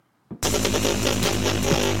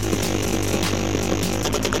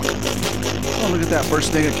Oh, look at that.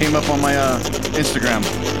 First thing that came up on my Instagram.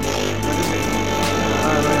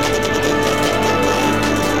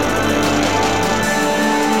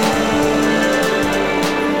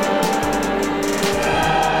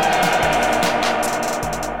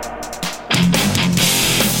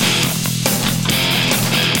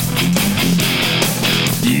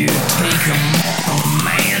 You take a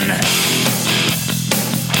man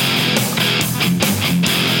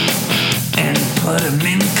and put him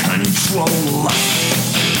in control.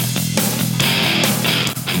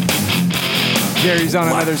 Jerry's on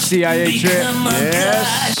another CIA trip.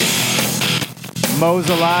 Yes. Mo's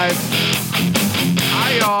alive.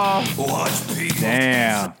 Hi, y'all. Watch people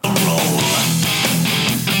Damn. roll.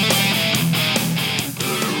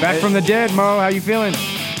 Back from the dead, Mo. How you feeling?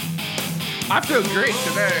 I feel great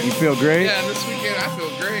today. You feel great? Yeah, this weekend I feel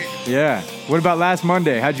great. Yeah. What about last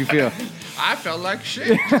Monday? How'd you feel? I felt like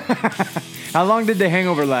shit. How long did the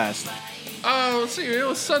hangover last? Let's see, it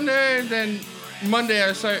was Sunday, then Monday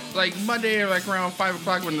I started, Monday around 5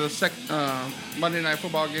 o'clock when the Monday night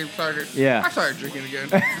football game started. Yeah. I started drinking again.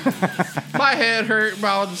 My head hurt, but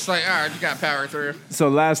I was just like, all right, just got to power through. So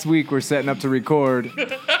last week we're setting up to record.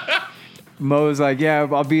 Mo's like, yeah,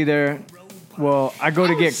 I'll be there. Well, I go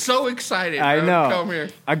to get... so excited, I bro, know. to come here.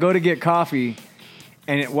 I go to get coffee,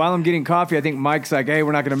 and while I'm getting coffee, I think Mike's like, hey,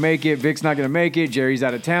 we're not going to make it. Vic's not going to make it. Jerry's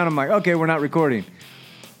out of town. I'm like, okay, we're not recording.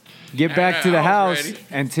 Get back to the I was house, ready.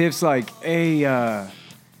 and Tiff's like, hey,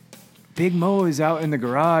 Big Mo is out in the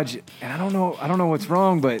garage, and I don't know what's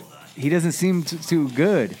wrong, but he doesn't seem too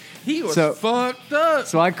good. He was So- fucked up.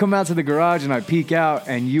 So I come out to the garage, and I peek out,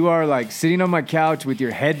 and you are like sitting on my couch with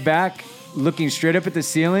your head back, looking straight up at the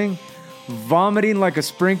ceiling, vomiting like a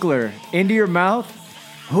sprinkler into your mouth,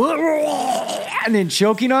 and then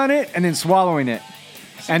choking on it, and then swallowing it.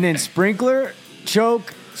 And then sprinkler,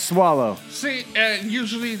 choke, swallow. See, and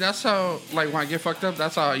usually that's how, when I get fucked up,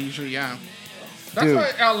 that's how I usually am. That's Dude.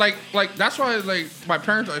 why, that's why, my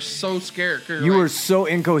parents are so scared. 'Cause, You were so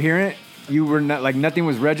incoherent. You were not, nothing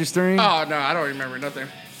was registering. Oh, no, I don't remember nothing.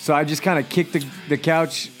 So I just kind of kicked the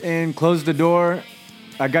couch in, closed the door.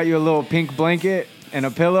 I got you a little pink blanket and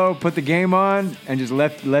a pillow, put the game on, and just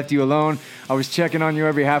left you alone. I was checking on you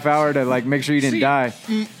every half hour to make sure you didn't See, die.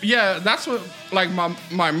 Yeah, that's what,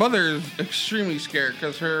 my mother is extremely scared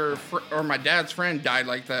because my dad's friend died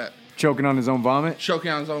like that, Choking on his own vomit.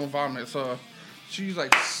 choking on his own vomit. So she's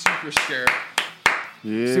super scared.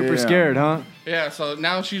 Yeah. Super scared, huh? Yeah, so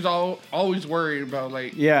now she's always worried about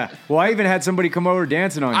Yeah. Well, I even had somebody come over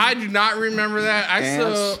dancing on you. I do not remember that.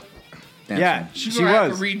 Dance. Yeah, She's she gonna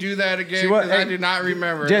have was. to redo that again She was. because I Hey, do not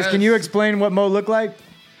remember. Jess, can That's- you explain what Mo looked like?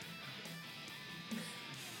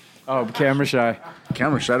 Oh, camera shy.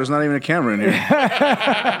 Camera shot. There's not even a camera in here.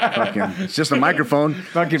 Fucking, it's just a microphone.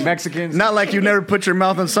 Fucking Mexicans. Not like you never put your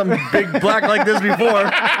mouth on something big black like this before.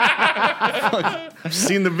 I've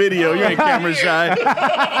seen the video. You ain't camera shy.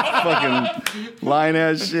 Fucking lying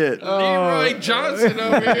ass shit. Leroy Johnson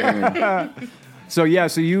over here. So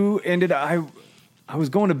you ended. I was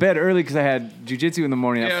going to bed early because I had jujitsu in the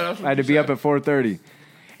morning. Yeah, that's what I had to you be said. up at 4:30,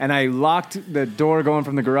 and I locked the door going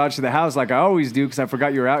from the garage to the house like I always do because I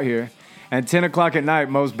forgot you were out here. And 10 o'clock at night,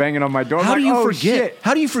 Mo's banging on my door. I'm How like, do you oh, forget? Shit.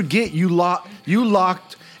 How do you forget you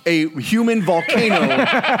locked a human volcano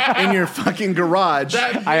in your fucking garage?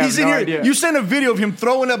 I have He's in no here. idea. You sent a video of him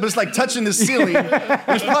throwing up. It's like touching the ceiling.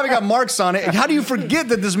 He's probably got marks on it. How do you forget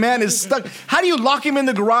that this man is stuck? How do you lock him in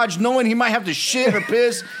the garage knowing he might have to shit or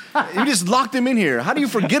piss? You just locked him in here. How do you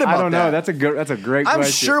forget about that? I don't know. That's a great I'm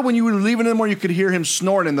question. sure when you were leaving in the morning, you could hear him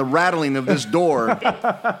snoring and the rattling of this door.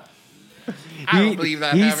 I don't believe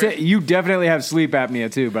that. He happened. said you definitely have sleep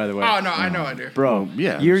apnea too, by the way. Oh no, I know I do. Bro,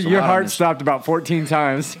 yeah, your there's a lot on heart this. stopped about 14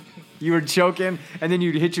 times. You were choking, and then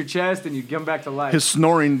you'd hit your chest, and you'd come back to life. His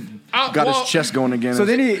snoring got well- his chest going again. So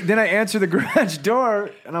then I answer the garage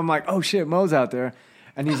door, and I'm like, oh shit, Mo's out there.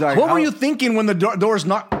 And he's like, what were "How-" you thinking when the door's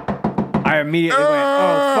not? I immediately went,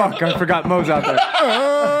 oh fuck, I forgot Mo's out there.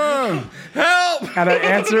 Help! And I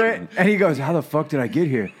answer it, and he goes, how the fuck did I get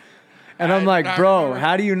here? And I'm like, I bro, remember.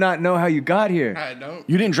 how do you not know how you got here? I don't.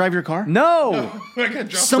 You didn't drive your car? No. I got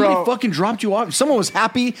dropped. Somebody Bro. fucking dropped you off. Someone was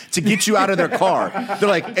happy to get you out of their car. They're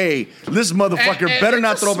like, hey, this motherfucker better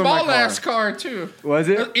not throw up in my Small car. ass car too. Was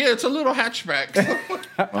it? Yeah, it's a little hatchback.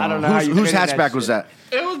 I don't know. how you Whose fit in that hatchback was shit. that?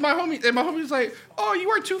 It was my homie, and my homie was like, "Oh, you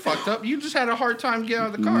weren't too fucked up. You just had a hard time getting out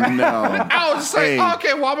of the car." No. I was just like, Hey. oh,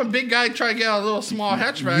 "Okay, well, I'm a big guy trying to get out of a little small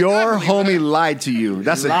hatchback." Your I believe homie that. lied to you.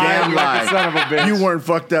 That's a damn like lie. a son of a bitch. You weren't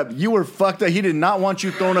fucked up. You were fucked up. He did not want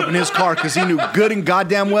you thrown up in his car because he knew good and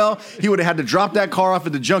goddamn well he would have had to drop that car off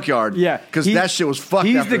at the junkyard. Yeah, because he- that shit was fucked.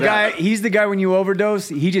 He's after the guy. that. He's the guy when you overdose.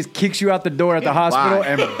 He just kicks you out the door at the hospital Why?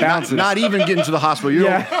 and bounces. Not even getting to the hospital. You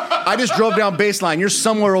Yeah. I just drove down Baseline. You're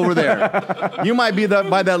somewhere over there. You might be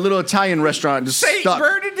by that little Italian restaurant just St. stuck.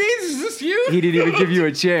 Bernadines, is this you? He didn't even give you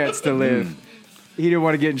a chance to live. He didn't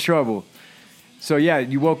want to get in trouble. So yeah,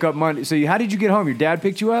 you woke up Monday. So how did you get home? Your dad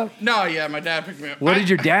picked you up. No, yeah, my dad picked me up. What did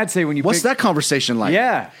your dad say when you? What's picked? that conversation like?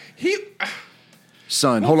 Yeah. He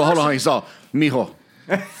Son, Well, hold on. first- He's all, mijo,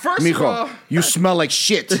 first of all, you smell like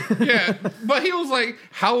shit. yeah, but he was like,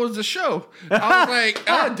 "How was the show?" I was like,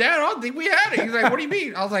 "Dad, I don't think we had it." He's like, "What do you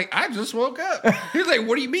mean?" I was like, "I just woke up." He's like,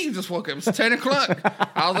 "What do you mean you just woke up? It's 10 o'clock."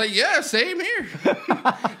 I was like, "Yeah, same here."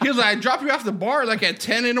 He was like, "I dropped you off the bar like at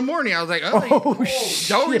 10 in the morning." I was like,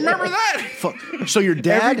 don't remember that." Fuck. So your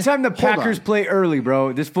dad. Every time the hold Packers on. play early,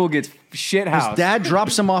 bro, this fool gets shit His house. dad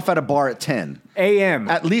drops him off at a bar at 10. A.M.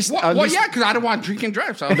 At least. Well, at well least- yeah, because I didn't want to drink and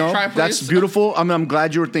drive, so I was No, trying to play that's this- beautiful. I'm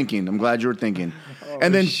glad you were thinking.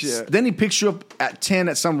 And then shit. then he picks you up at 10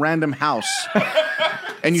 at some random house.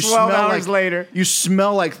 And you 12 smell hours like later. You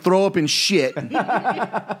smell like throw up and shit.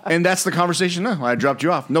 And that's the conversation. No, I dropped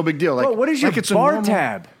you off. No big deal. Like, Bro, what is your like it's a bar normal-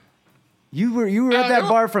 tab? You were at that it-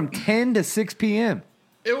 bar from 10 to 6 p.m.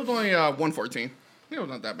 It was only 114. It was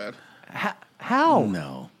not that bad. How?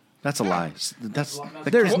 No, that's a lie.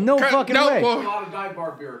 There's no Cra- fucking no, way. well, A lot of dive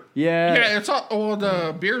bar beer. Yeah. yeah, it's all. Well,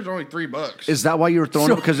 the beer's only $3. Is that why you were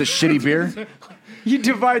throwing up because it's shitty beer? You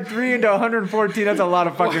divide 3 into 114. That's a lot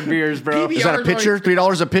of fucking beers, bro. PBR Is that a pitcher?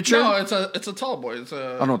 $3 a pitcher? No, it's a tall boy. It's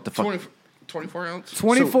a. I don't know what the fuck. 24 ounce.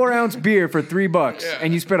 24 ounce beer for $3, Yeah.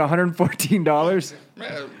 and you spent $114.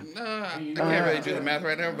 Man, I can't really do the math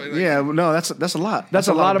right now, but like, Yeah, no, that's a lot. That's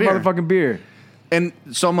a lot of beer. motherfucking beer. And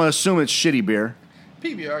so I'm gonna assume it's shitty beer.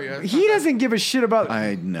 PBR, yeah. He doesn't give a shit about.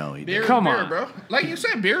 I know he Beer did. is Come beer, on. bro. Like you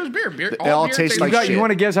said, beer is beer. Beer. all beer tastes like shit. You want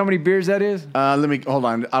to guess how many beers that is? Let me hold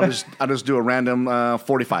on. I'll just do a random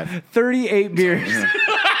 45. 38 beers.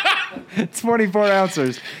 24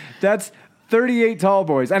 ounces. That's 38 tall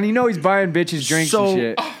boys. And you know he's buying bitches drinks So and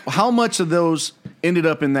shit. how much of those ended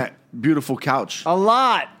up in that beautiful couch? A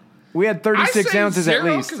lot. We had 36 ounces at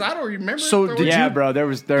least. because I don't remember. So if there did was- Yeah, you- bro. There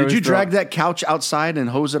was. Did you drag that couch outside and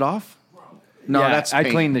hose it off? No, Yeah, that's I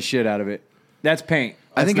paint. cleaned the shit out of it. That's paint.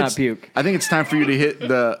 That's I think not it's puke. I think it's time for you to hit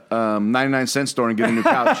the 99-cent store and get a new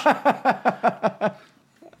couch.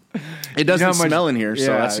 It doesn't how much- smell in here,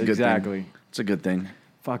 so Yeah, that's a good exactly. thing. It's a good thing.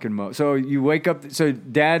 Fucking mo. So you wake up. So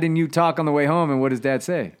dad and you talk on the way home, and what does dad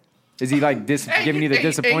say? Is he like giving you the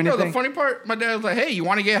disappointed you know, thing? the funny part, my dad was like, "Hey, you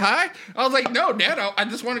want to get high?" I was like, "No, Dad, I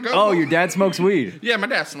just want to go." Oh, your dad smokes weed. Yeah, my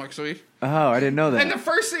dad smokes weed. Oh, I didn't know that. And the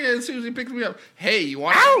first thing as soon as he picks me up, "Hey, you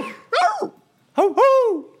want?" Ow! Ho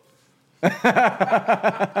ho!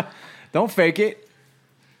 Don't fake it.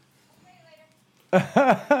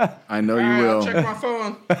 I know you I'll will. check my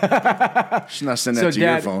phone. She's not sending So that to your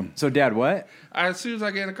dad. phone. So dad, what? As soon as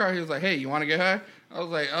I get in the car, he was like, "Hey, you want to get high?" I was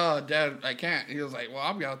like, "Oh, Dad, I can't." He was like, "Well,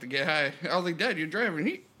 I'm about to get high." I was like, "Dad, you're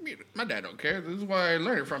driving." My dad don't care. This is where I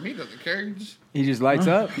learned it from. He doesn't care. He just lights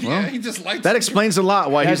up. Yeah, he just likes That explains a lot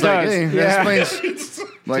why That he's like, does, hey, yeah. that explains.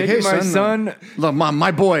 Like, Taking hey, my son, son. look,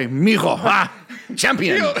 my boy, mijo,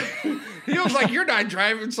 champion. He was like, "You're not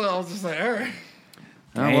driving," so I was just like, "All right."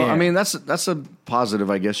 Well, I Damn. mean, that's a positive,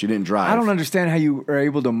 I guess. You didn't drive. I don't understand how you are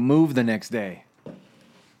able to move the next day.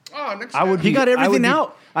 Oh, next I would time. He got I would everything be-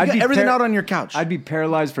 out. I'd You be got everything par- out on your couch. I'd be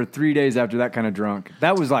paralyzed for 3 days after that kind of drunk.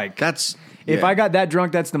 That was like That's if yeah. I got that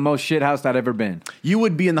drunk, that's the most shit house I'd ever been. You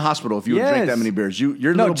would be in the hospital if you would drink Yes. that many beers.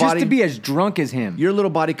 Your No, little just body, to be as drunk as him. your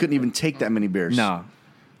little body couldn't even take that many beers. No.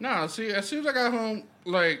 No, see, as soon as I got home,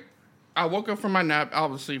 like, I woke up from my nap,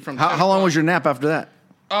 obviously, from How long was your nap after that?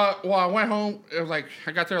 Well, I went home. It was like,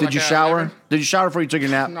 I got there Did like you at shower? 11. Did you shower before you took your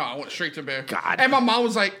nap? No, I went straight to bed. God. And my mom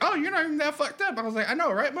was like, "Oh, you're not even that fucked up." I was like, "I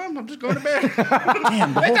know, right, Mom? I'm just going to bed."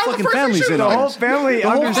 Damn, the whole That was the fucking first family's thing in she on The was whole this. family The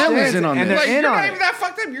whole understands family's in on and this. like, they're you're in on not it. even that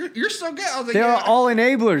fucked up. You're so good. I was like, They're yeah. all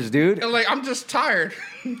enablers, dude. And, like, I'm just tired.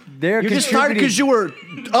 They're You're just tired because you were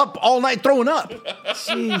up all night throwing up.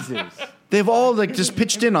 Jesus. They've all like just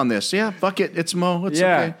pitched in on this. Yeah, fuck it. It's Mo. It's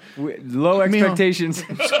Yeah. okay. Low Mijo. expectations.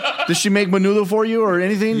 Did she make menudo for you or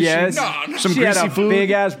anything? Yes. No, Some she had greasy a food?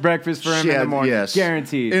 big ass breakfast for him She in the had- morning. yes.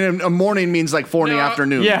 Guaranteed. And a morning means like 4 in the No,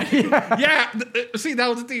 afternoon. yeah. Yeah. See, that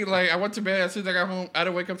was the thing. Like, I went to bed as soon as I got home. I had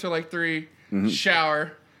to wake up till like 3, Mm-hmm.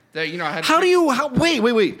 shower, that I had.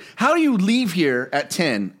 Wait. How do you leave here at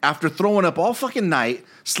 10 after throwing up all fucking night,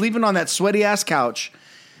 sleeping on that sweaty ass couch,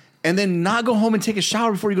 and then not go home and take a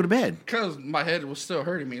shower before you go to bed? Because my head was still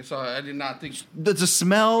hurting me, so I did not think. The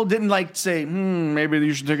smell didn't say, maybe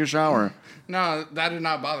you should take a shower. No, that did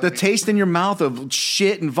not bother me. The taste in your mouth of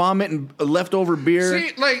shit and vomit and leftover beer.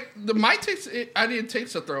 See, like my taste, I didn't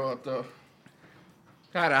taste the throw up though.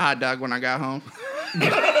 I had a hot dog when I got home.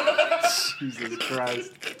 Jesus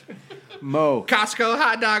Christ. Mo. Costco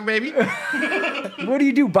hot dog, baby. What do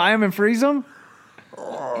you do? Buy them and freeze them?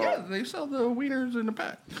 Yeah, they sell the wieners in the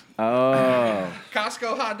pack. Oh.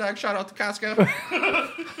 Costco hot dog. Shout out to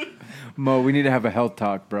Costco. Mo, we need to have a health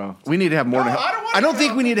talk, bro. We need to have more. No, I don't want I don't to think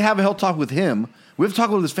have we need to have a health talk with him. We have to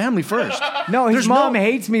talk with his family first. No, his There's mom no-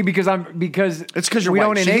 hates me because It's 'cause you're we white.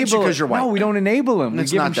 don't She hates you enable 'cause you're white. No, we don't enable him. We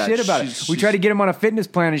It's give him not that. shit about She's- it. We try to get him on a fitness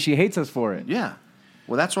plan, and she hates us for it. Yeah.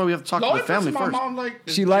 Well, that's why we have to talk The to only the family person my first. mom liked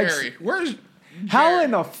is She likes- Jerry. Where's How Jerry?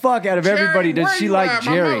 in the fuck out of everybody Jerry, does where she you like at?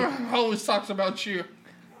 Jerry? My mom always talks about you.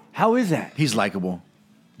 How is that? He's likable.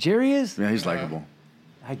 Jerry is? Yeah, he's likable.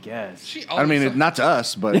 I guess. She I mean, always not to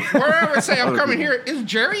us, but wherever I say I'm Other coming people. here, is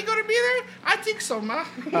Jerry going to be there? I think so, ma.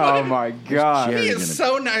 Oh my god. Jerry? He gonna is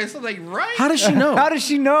so nice. I'm like, right? how does she know? How does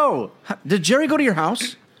she know? Did Jerry go to your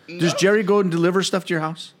house? Does Jerry go and deliver stuff to your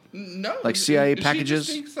house? No, Like CIA She packages?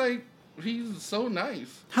 just thinks like he's so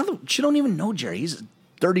nice. She don't even know Jerry. He's a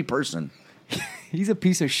dirty person. He's a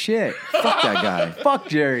piece of shit. Fuck that guy. Fuck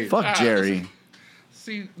Jerry. Fuck Jerry.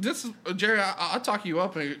 See, this is Jerry. I'll talk you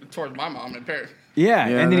up towards my mom and parents. Yeah,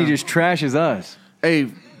 Yeah, and then no. he just trashes us. Hey,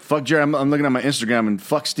 fuck Jerry. I'm looking at my Instagram and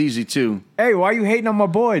fuck Steezy too. Hey, why are you hating on my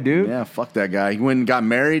boy, dude? Yeah, fuck that guy. He went and got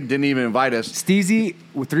married, didn't even invite us. Steezy,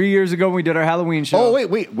 3 years ago when we did our Halloween show. Oh,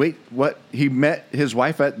 wait. What? He met his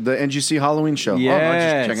wife at the NGC Halloween show. Yes.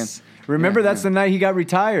 Oh, no, just checking. Remember, Yeah, that's the night he got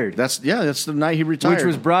retired. That's the night he retired. Which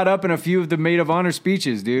was brought up in a few of the maid of honor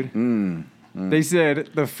speeches, dude. They said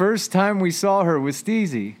the first time we saw her with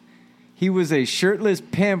Steezy, he was a shirtless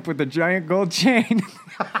pimp with a giant gold chain.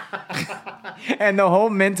 And the whole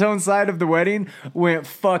Mentone side of the wedding went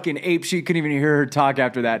fucking ape shit. Couldn't even hear her talk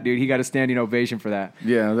after that, dude. He got a standing ovation for that.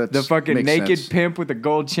 Yeah, that's The fucking makes naked sense. pimp with the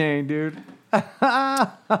gold chain, dude.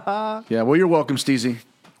 Yeah, well, you're welcome, Steezy.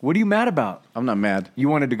 What are you mad about? I'm not mad. You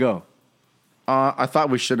wanted to go. I thought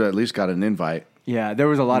we should have at least got an invite. Yeah, there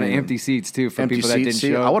was a lot of Yeah. empty seats, too, for Empty people that seats. didn't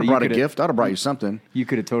See, show. I would have You brought a coulda- gift. I would have brought you something. You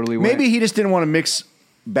could have totally went. Maybe he just didn't want to mix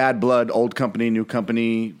bad blood, old company, new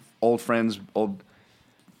company, old friends, old.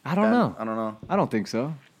 I don't know. I don't know. I don't think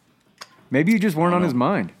so. Maybe you just weren't on his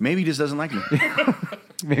mind. Maybe he just doesn't like me.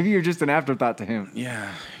 Maybe you're just an afterthought to him. Yeah,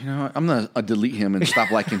 you know what? I'm gonna delete him and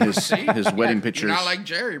stop liking his wedding pictures. You're not like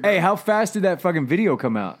Jerry, bro. Hey, how fast did that fucking video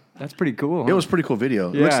come out? That's pretty cool. Huh? It was a pretty cool video.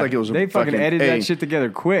 It Yeah, looks like it was. They fucking edited that shit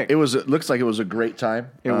together quick. It looks like it was a great time.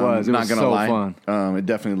 It was. It not was gonna so lie. fun. It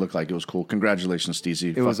definitely looked like it was cool. Congratulations,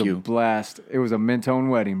 Steezy. It was a you. blast. It was a Mentone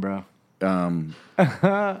wedding, bro. I would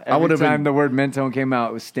Every have time been. the word Mentone came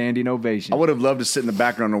out, it was standing ovation. I would have loved to sit in the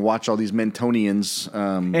background and watch all these Mentonians.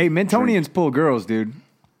 Hey, Mentonians pull girls, dude.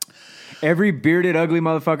 Every bearded, ugly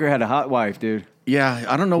motherfucker had a hot wife, dude. Yeah,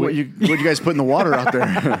 I don't know what you guys put in the water out there,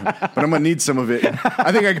 but I'm gonna need some of it.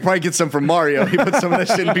 I think I could probably get some from Mario. He put some of that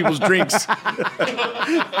shit in people's drinks.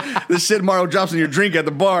 This shit Mario drops in your drink at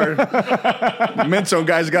the bar. The Mentone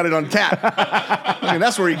guys got it on tap. I mean,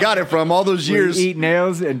 that's where he got it from all those years. We eat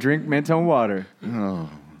nails and drink Mentone water. Oh.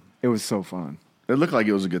 It was so fun. It looked like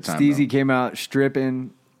it was a good time. Steezy though. came out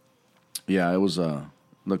stripping. Yeah, it was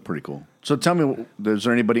looked pretty cool. So tell me, is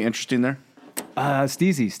there anybody interesting there?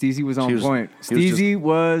 Steezy was on He was- point. he was Steezy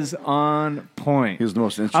was on point. He was the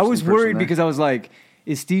most interesting. I was person worried there. because I was like,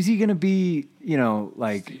 is Steezy going to be,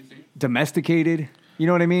 like domesticated? You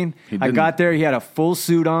know what I mean? He I didn't. got there. He had a full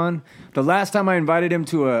suit on. The last time I invited him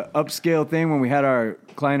to a upscale thing when we had our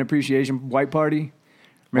client appreciation white party,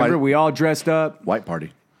 remember White- we all dressed up? White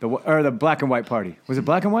party. The black and white party. Was it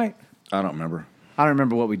black and white? I don't remember. I don't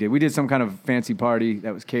remember what we did. We did some kind of fancy party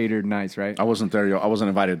that was catered nice, right? I wasn't there, yo. I wasn't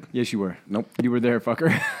invited. Yes, you were. Nope. You were there,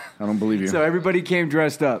 fucker. I don't believe you. So everybody came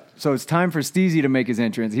dressed up. So it's time for Steezy to make his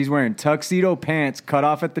entrance. He's wearing tuxedo pants cut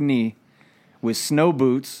off at the knee with snow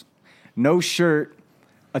boots, no shirt,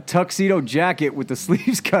 a tuxedo jacket with the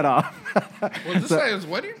sleeves cut off. Was this at his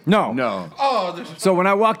wedding? No. no. Oh, there's So when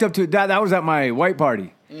I walked up to that was at my white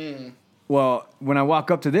party. Well, when I walk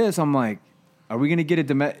up to this, I'm like, are we going to get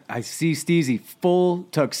I see Steezy full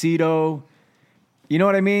tuxedo. You know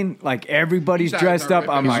what I mean? Like everybody's He's dressed up.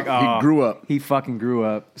 acting I'm right. like, oh. He grew up. He fucking grew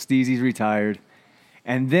up. Steezy's retired.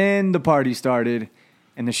 And then the party started,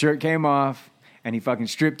 and the shirt came off, and he fucking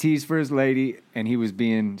strip teased for his lady, and he was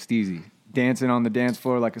being Steezy, dancing on the dance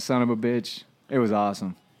floor like a son of a bitch. It was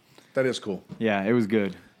awesome. That is cool. Yeah, it was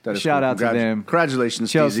good. That is Shout cool. out to them.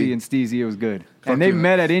 Congratulations, Chelsea Steezy. and Steezy, it was good. Fuck And they you.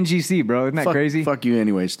 met at NGC, bro. Isn't that crazy? Fuck you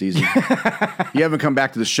anyway, Steezy. You haven't come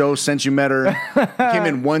back to the show since you met her. Came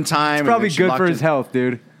in one time. It's probably and then she good locked for his in. health,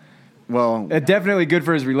 dude. Well, Definitely good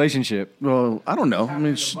for his relationship. I don't know. I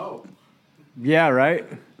mean, Yeah, right?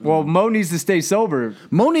 Well, Mo needs to stay sober.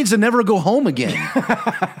 Mo needs to never go home again.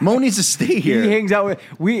 Mo needs to stay here. He hangs out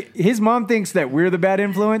with his mom thinks that we're the bad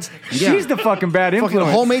influence. Yeah. She's the fucking bad Fucking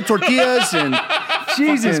influence. homemade tortillas and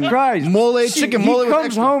Jesus Christ. mole, chicken mole He with comes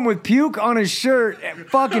extra. home with puke on his shirt, and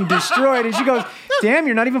fucking destroyed, and she goes, "Damn,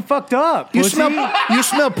 you're not even fucked up, You pussy."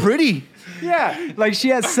 smell pretty. Yeah, like she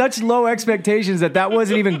has such low expectations that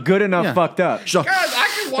wasn't even good enough. Yeah. Fucked up. So, Guys, I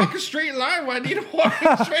can walk a straight line when I need to walk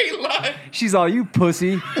a straight line. She's all, "You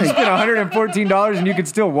pussy. You spent $114 and you can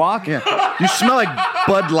still walk." yeah. You smell like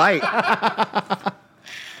Bud Light.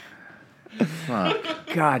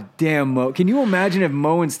 God damn, Mo. Can you imagine if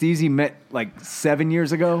Mo and Steezy met like 7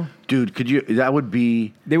 years ago? Dude, could you? That would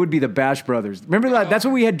be. They would be the Bash Brothers. Remember that? That's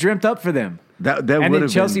what we had dreamt up for them. That And would then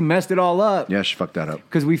have Chelsea been. messed it all up. Yeah, she fucked that up.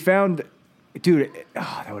 Because we found, dude,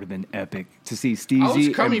 that would have been epic to see I was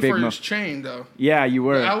Steezy coming and Big for Mo. his chain, though. Yeah, you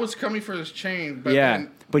were. I was coming for his chain, but Yeah,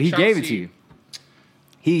 then but he gave it to Chelsea-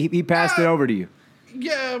 you. He passed it over to you.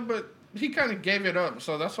 Yeah, but he kind of gave it up,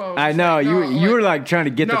 so that's why I was I just know like, you. no, You were like trying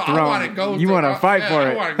to get no, the throne. I want to go. You want to fight for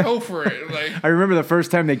I it. want to go for it. Like, I remember the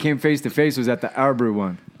first time they came face to face was at the Arbrew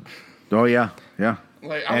one. Oh yeah, yeah. I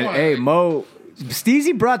And want. hey, Mo,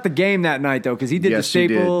 Steezy brought the game that night though, because he did Yes, the he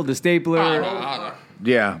staple, did. the stapler.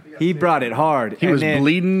 Yeah. He brought it hard. He was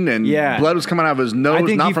bleeding and yeah. blood was coming out of his I nose,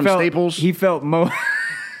 think not he from felt, staples. He felt Mo.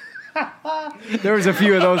 There was a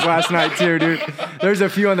few of those last night too, dude. There's a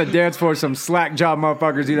few on the dance floor, some slack job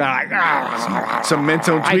motherfuckers who are like, Some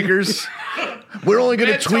mentone tweakers. We're only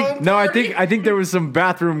gonna tweak. Mentone? No, I think there was some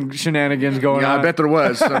bathroom shenanigans going Yeah, on. I bet there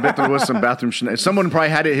was. I bet there was some bathroom shenanigans. Someone probably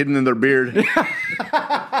had it hidden in their beard.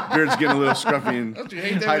 Beard's getting a little scruffy. And Don't you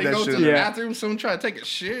hate that hide when you that go shit. to the Yeah. bathroom, someone try to take a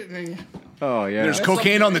shit, and then Oh yeah. There's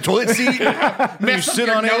cocaine on the toilet seat. You mess up sit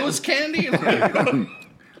your on nose it. candy. Like,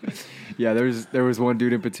 Yeah, there was one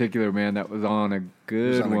dude in particular, man, that was on a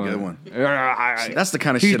good on a one. good one. That's That's the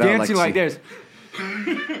kind of He's shit I like dancing to like see.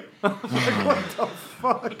 this.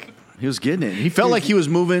 He was getting it. He felt like he was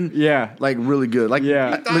moving. Yeah. Like really good. Like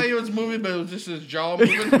Yeah. I thought he was moving, but it was just his jaw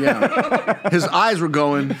moving. yeah. His eyes were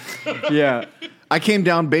going. Yeah. I came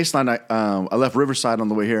down baseline. I left Riverside on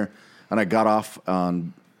the way here, and I got off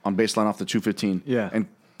on baseline off the 215. Yeah. And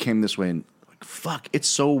came this way, and like, fuck, it's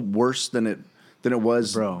so worse than it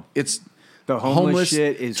was, Bro. It's The homeless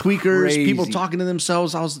shit is tweakers, crazy. people talking to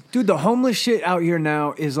themselves. Dude, the homeless shit out here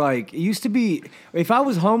now is like, it used to be, if I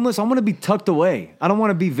was homeless, I want to be tucked away. I don't want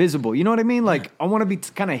to be visible. You know what I mean? Like, I want to be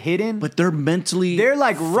kind of hidden. but they're mentally. They're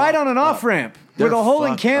like right on an fucked off ramp They're with a whole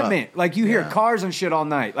fucked encampment. up. Like, you hear Yeah. cars and shit all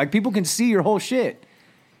night. Like, people can see your whole shit.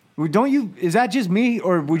 Don't you, is that just me,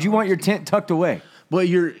 or would you want your tent tucked away? But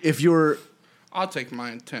if you're. I'll take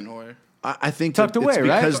mine 10 away. I think Tucked that away, it's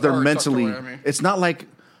right? because they're Or tucked mentally. away, I mean. It's not like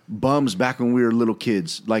bums back when we were little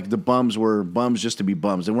kids. Like the bums were bums just to be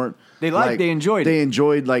bums. They weren't. They enjoyed it. They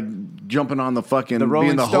enjoyed like jumping on the fucking The Rolling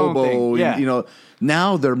being the Stone hobo. thing, yeah. You know,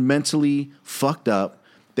 now they're mentally fucked up.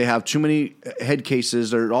 They have too many head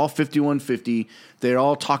cases. They're all 5150. They're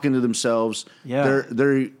all talking to themselves. Yeah.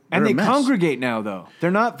 They're And a they mess. congregate now, though.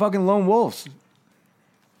 They're not fucking lone wolves.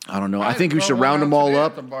 I don't know. I I think we drove should one round out them all today at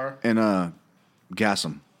up the bar. and gas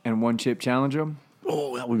them. And one chip challenge them.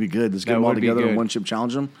 Oh, that would be good. Let's get That them all would be together good. and one chip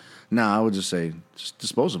challenge them. Nah, I would just say just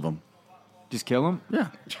dispose of them. Just kill them. Yeah.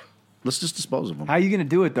 Let's just dispose of them. How are you going to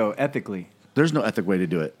do it, though, ethically? There's no ethic way to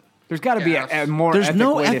do it. There's got to be Yes. a more There's ethic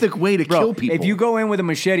no way ethic way to Bro, kill people. If you go in with a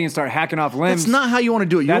machete and start hacking off limbs, That's not how you want to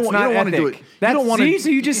do it. You that's don't, not you don't want to do it. ethic. You That's, don't want see, to. so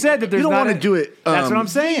you just said that there's You don't not want to do it. That's what I'm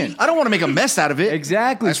saying. I don't want to make a mess out of it.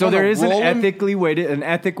 Exactly. I just So wanna there is an roll 'em. an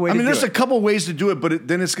ethic way I mean, to there's do a it. couple ways to do it, but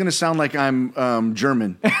then it's going to sound like I'm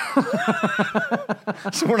German.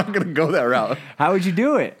 So we're not going to go that route. How would you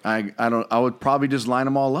do it? I would probably just line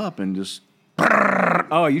them all up and just.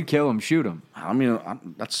 Oh, you'd kill them, shoot them. I mean,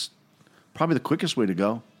 that's probably the quickest way to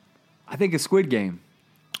go. I think a Squid Game.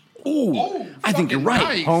 Oh, I think you're fucking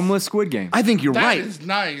right. nice. Homeless Squid Game. I think you're That right. is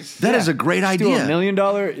nice. That is Yeah. a great Let's do idea. $1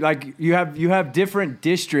 million. Like you have different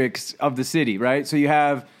districts of the city, right? So you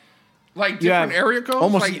have Like You different have area codes?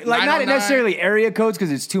 almost- like not 909? necessarily area codes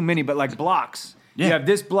because it's too many, but like blocks. Yeah. You have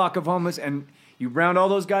this block of homeless, and you round all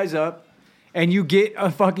those guys up, and you get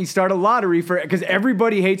start a lottery for because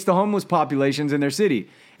everybody hates the homeless populations in their city,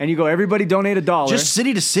 and you go everybody donate $1. Just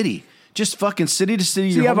city to city. Just fucking city to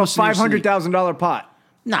city. so You're you have a homeless in your city. $500,000 pot.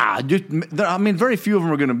 Nah, dude, I mean, very few of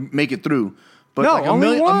them are going to make it through. But No, like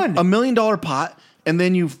only one. $1 million pot, and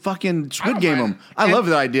then you fucking Squid don't Game mind. them. I love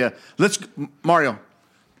that idea. Mario,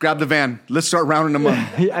 grab the van. Let's start rounding them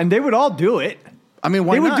up. And they would all do it. I mean,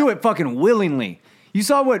 why They would not? do it fucking willingly. You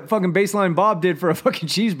saw what fucking Baseline Bob did for a fucking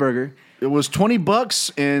cheeseburger. It was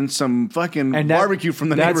 $20 and some fucking And barbecue from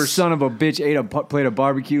the that neighbors. son of a bitch ate a plate of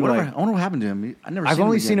barbecue. Whatever. Like, I wonder what happened to him. I never. I've seen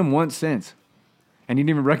only him seen again. him once since. And he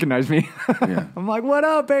didn't even recognize me. Yeah. I'm like, what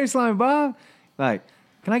up, Baseline Bob? Like,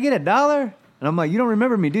 can I get $1? And I'm like, you don't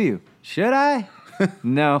remember me, do you? Should I?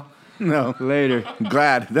 No. No. Later. I'm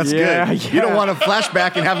glad. That's Yeah, good. yeah. You don't want a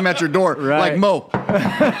flashback and have him at your door Right. like Mo.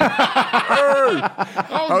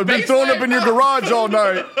 I've been throwing up in your garage all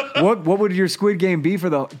night. What would your Squid Game be for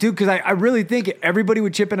the dude? Because I really think everybody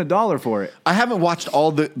would chip in $1 for it. I haven't watched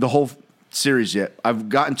all the whole series yet. I've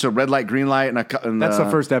gotten to red light, green light, and That's the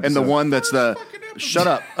first and the episode. one that's the shut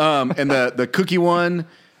up, and the cookie one,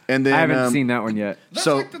 and then I haven't seen that one yet. That's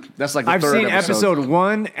like the I've third seen episode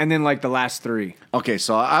 1 and then like the last 3. Okay,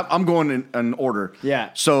 so I'm going in order. Yeah.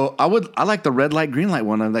 So I like the red light, green light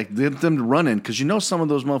one. I like them running because you know some of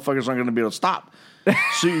those motherfuckers aren't going to be able to stop.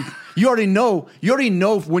 So you already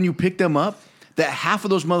know when you pick them up that half of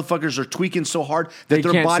those motherfuckers are tweaking so hard that They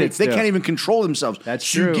their can't body sit they still. can't even control themselves. That's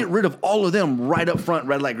so you true. get rid of all of them right up front,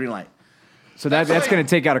 red light, green light, So that's going to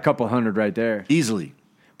take out a couple hundred right there. easily.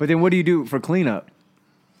 But then what do you do for cleanup?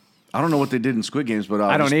 I don't know what they did in Squid Games, but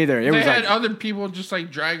I don't either. It They was had like other people just like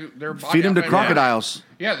drag their body. Feed them to up and- crocodiles.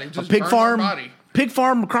 Yeah, they just Pig burn farm, their body. pig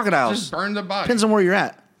farm, crocodiles. Just burn the body. Depends on where you're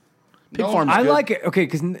at. Pig No, farm. I like it. Okay,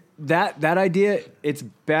 because that idea, it's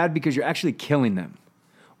bad because you're actually killing them.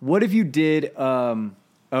 What if you did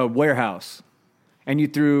a warehouse and you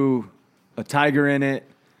threw a tiger in it,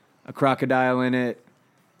 a crocodile in it,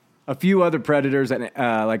 a few other predators, and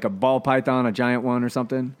like a ball python, a giant one or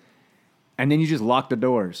something, and then you just lock the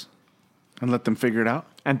doors and let them figure it out.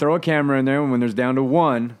 and throw a camera in there, and when there's down to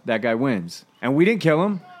 1, that guy wins. And we didn't kill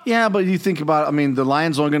him. Yeah, but you think about it, I mean, the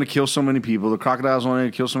lion's only going to kill so many people. The crocodile's only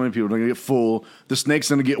going to kill so many people. They're going to get full. The snake's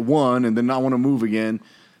going to get one and then not want to move again.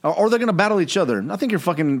 Or they're going to battle each other. I think you're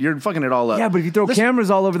fucking it all up. Yeah, but if you throw Listen, cameras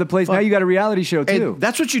all over the place, now you got a reality show hey, too.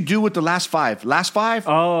 that's what you do with the last 5. Last 5,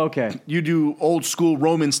 Oh, okay. you do old school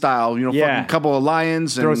Roman style. You know, Yeah. fucking couple of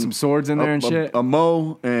lions. Throw and some swords in there and shit. A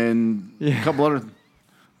mo and Yeah. a couple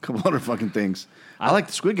other fucking things. I like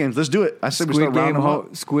the Squid Games. Let's do it. I said we Squid start rounding game, them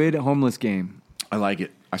up. Squid homeless game. I like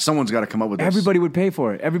it. Someone's got to come up with this. Everybody would pay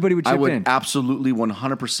for it. Everybody would chip I would in. absolutely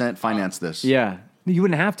 100% finance this. Yeah. You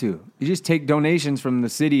wouldn't have to. You just take donations from the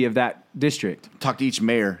city of that district. Talk to each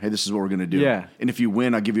mayor. Hey, this is what we're going to do. Yeah. And if you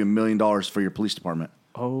win, I'll give you $1 million for your police department.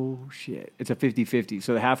 Oh, shit. It's a 50-50.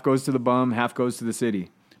 So the half goes to the bum, half goes to the city.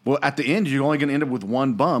 Well, at the end, you're only going to end up with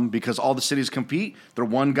one bum because all the cities compete. There's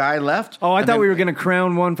one guy left. Oh, I and thought then- we were going to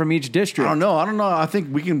crown one from each district. I don't know. I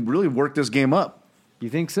think we can really work this game up. You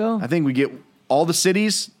think so? I think we get all the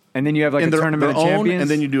cities And then you have like in a their tournament of own, champions. and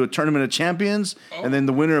then you do a tournament of champions, and then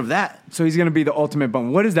the winner of that. So he's going to be the ultimate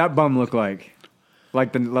bum. What does that bum look like?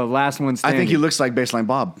 Like the last one I standing? think he looks like Baseline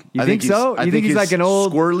Bob. You I think so? I You think he's like an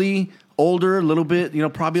old- squirrely, older, a little bit. You know,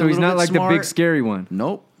 probably So a he's little not bit like smart. the big scary one.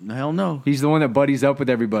 Nope. Hell no. He's the one that buddies up with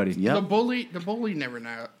everybody. Yep. The bully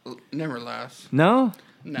never lasts. No?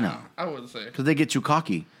 No, I wouldn't say. Because they get too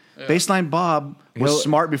cocky. Baseline Bob was He'll-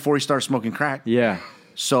 smart before he started smoking crack. Yeah.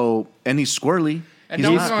 So, and he's squirrely. And He's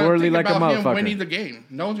no one's going to squirrely think like a about him motherfucker. winning the game.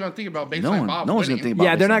 No one's going to think about Baseline No one- Bob no one's gonna winning. think about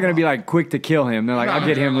Yeah, they're not Baseline going to be Bob. like quick to kill him. They're like, No, I'll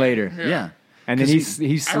get they're him like- later. Yeah. And then 'Cause he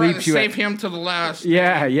I'd rather sleeps you. save him to the last.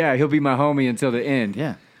 Yeah, he'll be my homie until the end.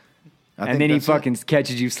 Yeah. I And think then he that's it. fucking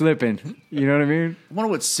catches you slipping. You know what I mean? I wonder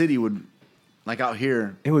what city would, like out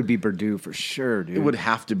here, It would be Purdue for sure, dude. it would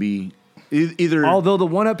have to be either. Although the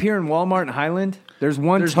one up here in Walmart in Highland, there's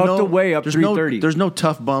one tucked away up there's 330. There's no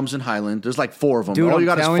tough bums in Highland. There's like 4 of them. Dude, All I'm you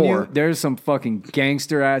got is telling 4. you, there's some fucking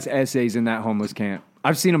gangster ass essays in that homeless camp.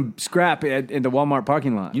 I've seen them scrap in the Walmart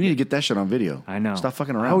parking lot. You need to get that shit on video. I know. Stop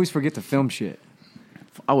fucking around. I always forget to film shit.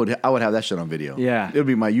 I would have that shit on video. Yeah. It would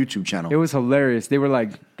be my YouTube channel. It was hilarious. They were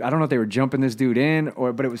like, I don't know if they were jumping this dude in,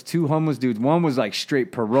 but it was 2 homeless dudes. One was like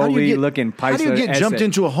straight parolee looking How do you get jumped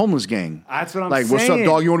into a homeless gang? That's what I'm like, what's up, saying.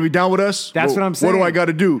 dog? You want to be down with us? That's what I'm saying. What do I got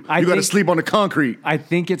to do? I You got to think- sleep on the concrete. I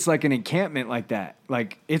think it's like an encampment like that.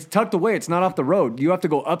 Like it's tucked away. It's not off the road. You have to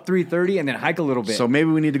go up 330 and then hike a little bit. So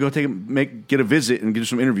maybe we need to go get a visit and do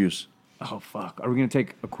some interviews. Oh fuck! Are we gonna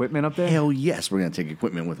take equipment up there? Hell yes, we're gonna take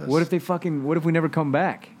equipment with us. What if we never come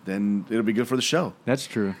back? Then it'll be good for the show. That's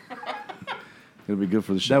true. It'll be good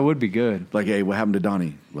for the show. That would be good. Like, hey, what happened to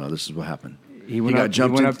Donnie? Well, this is what happened. He got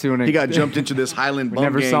jumped into this Highland We bum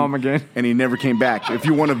never gang, saw him again. and he never came back. If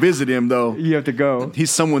you want to visit him, though, You have to go.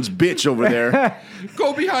 he's someone's bitch over there.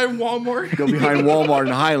 Go behind Walmart. Go behind Walmart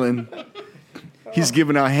in Highland. He's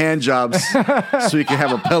giving out hand jobs so he can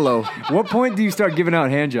have a pillow. What point do you start giving out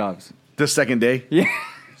hand jobs? The second day. Yeah.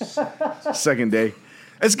 Second day.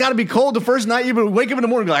 It's got to be cold the first night. You wake up in the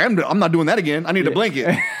morning and be like, I'm not doing that again. I need a blanket.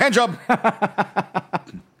 Hand job.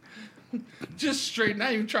 Just straight,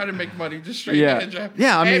 not even trying to make money. Just straight Yeah. hand job.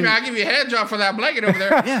 Yeah, I hey, mean- man, I'll give you a hand job for that blanket over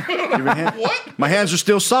there. Yeah. Give me a hand. What? My hands are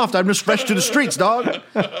still soft. I'm just fresh to the streets, dog.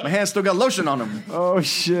 My hands still got lotion on them. Oh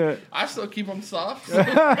shit. I still keep them soft.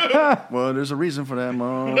 Well, there's a reason for that,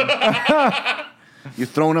 Mo. You're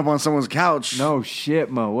throwing up on someone's couch. No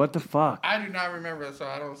shit, Mo. What the fuck? I do not remember it, so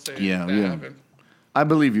I don't say Yeah, that yeah. happened. I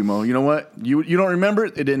believe you, Mo. You know what? You don't remember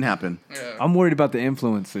it? It didn't happen. Yeah. I'm worried about the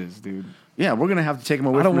influences, dude. Yeah, we're gonna have to take him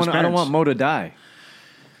away I don't from his want. I don't parents. want Mo to die.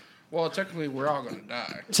 Well, technically, we're all going to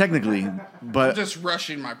die. Technically, I'm but just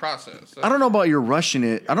rushing my process. I don't know about you're rushing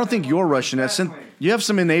it. I don't think you're rushing it. Since you have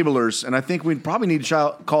some enablers, and I think we probably need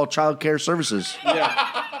to call child care services.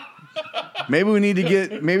 Yeah. Maybe we need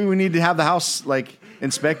to have the house like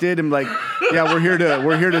inspected and like, yeah, we're here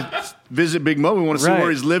to visit Big Mo. We want to see Right. where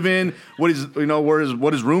he's living, what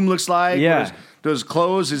his room looks like. Yeah. Does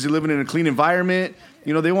clothes? Is he living in a clean environment?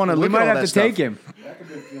 You know, they want to We look might at all have that to stuff. take him.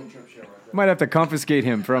 Might have to confiscate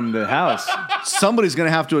him from the house. Somebody's gonna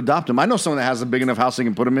have to adopt him. I know someone that has a big enough house they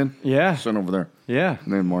can put him in. Yeah. Son over there. Yeah.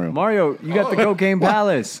 Named Mario. Mario, you got the Cocaine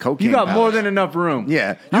Palace. Cocaine you got more Palace. than enough room.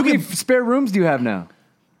 Yeah. How You many can- spare rooms do you have now?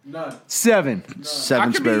 None. 7. I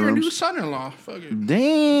 7 could be spare your new rooms. son-in-law. Fuck it.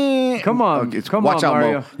 Damn. Come on. Okay, Come watch on, out,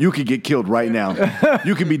 Mario. Mo. You could get killed right now.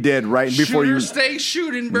 You could be dead right before Shooter you. stay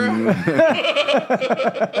shooting, bro.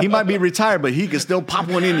 He might be retired, but he can still pop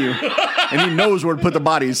one in you, and he knows where to put the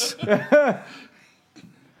bodies.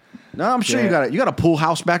 No, I'm sure Yeah. you got a pool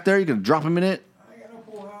house back there. You can drop him in it. I got no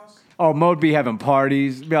pool house. Oh, Mo'd be having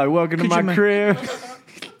parties. Be like, welcome to Could you my ma- crib.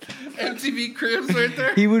 MTV Cribs right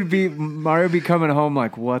there. He would be Mario would be coming home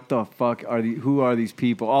like, what the fuck are these? Who are these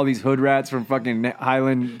people? All these hood rats from fucking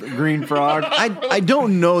Highland Green Frog. I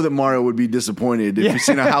don't know that Mario would be disappointed if he's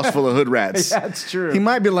seen a house full of hood rats. That's true. He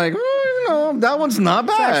might be like, you know, that one's not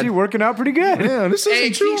It's bad. actually working out pretty good. Yeah, this isn't Hey,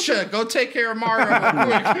 true. Keisha, go take care of Mario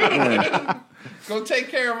real quick. Go take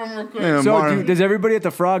care of him real quick. Yeah, So, Mario- dude, does everybody at the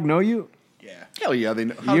Frog know you? Yeah. Hell yeah, they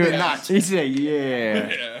know. How You're- they not? He said, yeah.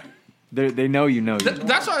 Yeah. They know you know you.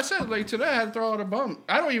 That's why I said, like, today I had to throw out a bump.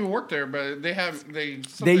 I don't even work there, but they They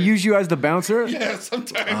sometimes- use you as the bouncer? Yeah,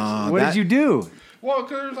 sometimes. What did you do? Well,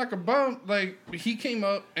 because there was like a bump. Like, he came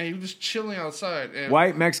up and he was just chilling outside. And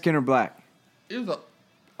White, Mexican, or black? It was an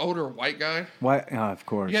older white guy. White, oh, of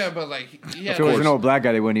course. Yeah, but like, If it was an old black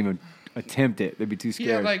guy, they wouldn't even attempt it. They'd be too he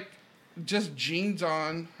had scared. like just jeans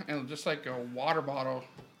on and just like a water bottle.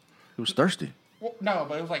 He was thirsty. Well, no,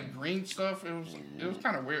 but it was like green stuff. It was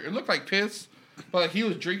kind of weird. It looked like piss, but like, he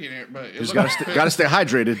was drinking it. But it He's looked like got to stay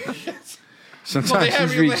hydrated. Well, they Sometimes have-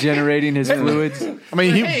 He's regenerating his fluids. I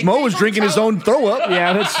mean, Hey, Mo keep was on drinking his telling- own throw up.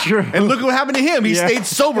 Yeah, that's true. And look what happened to him. He Yeah. stayed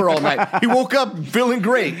sober all night. He woke up feeling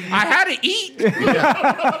great. I had to eat.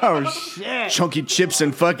 Oh, shit. Chunky chips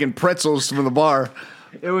and fucking pretzels from the bar.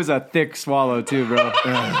 It was a thick swallow, too, bro.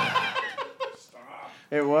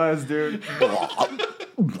 It was, dude.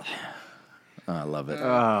 I love it.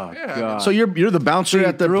 Oh, Yeah. God. So you're the bouncer you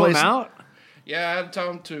at the threw place. him out? Yeah, I had to tell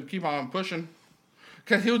him to keep on pushing.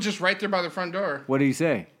 Because he was just right there by the front door. What did he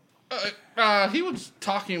say? He was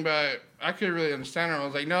talking, but I couldn't really understand him. I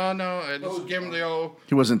was like, no. I just gave him the old...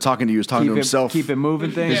 He wasn't talking to you. He was talking to himself. Keep it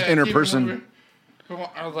moving thing? Yeah. inner keep it person. moving.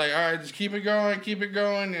 I was like, all right, just keep it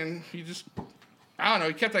going. And he just... I don't know.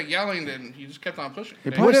 He kept like yelling, and he just kept on pushing.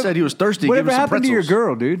 He probably said he was thirsty. Give Whatever him some happened to your pretzels.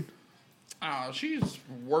 girl, dude? She's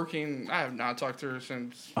working. I have not talked to her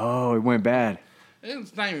since... Oh, it went bad.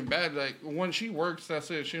 It's not even bad. Like, when she works,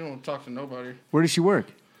 that's it. She don't talk to nobody. Where does she work?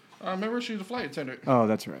 Remember, she was a flight attendant. Oh,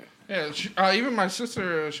 that's right. Yeah, even my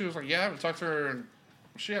sister, she was like, yeah, I haven't talked to her. And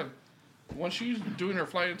she had... When she's doing her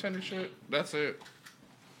flight attendant shit, that's it.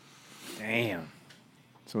 Damn.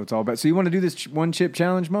 So it's all bad. So you want to do this one chip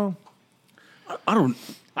challenge, Mo? I don't.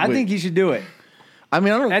 I wait. think he should do it. I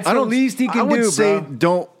mean, I don't. That's I the don't, least he can I would do, say bro.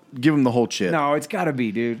 don't give him the whole chip. No, it's got to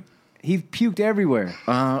be, dude. He puked everywhere.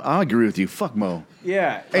 I agree with you. Fuck Mo.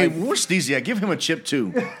 Yeah. Hey, like, where's Steezy at? Give him a chip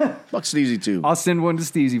too. Fuck Steezy too. I'll send one to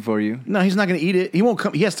Steezy for you. No, he's not gonna eat it. He won't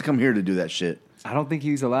come. He has to come here to do that shit. I don't think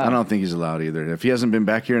he's allowed. I don't think he's allowed either. If he hasn't been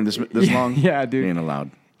back here in this long, yeah, dude. he ain't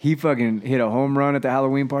allowed. He fucking hit a home run at the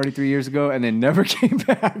Halloween party 3 years ago and then never came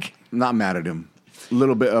back. Not mad at him. A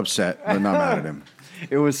little bit upset, but not mad at him.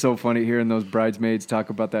 It was so funny hearing those bridesmaids talk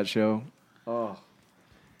about that show. Oh.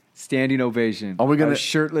 Standing ovation. Are we gonna- A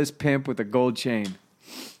shirtless pimp with a gold chain.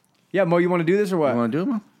 Yeah, Mo, you want to do this or what? You want to do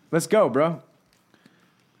it, Mo? Let's go, bro.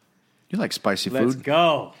 You like spicy Let's food?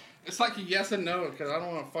 go. It's like a yes and no because I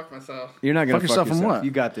don't want to fuck myself. You're not gonna Fuck yourself from what?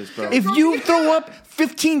 You got this, bro. If you throw up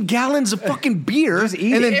 15 gallons of fucking beer and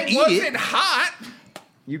eat then it. It wasn't hot.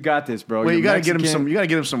 You got this, bro. Well, You're you gotta get him Mexican. some. You gotta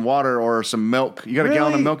get him some water or some milk. You got a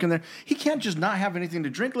gallon of Really? milk in there. He can't just not have anything to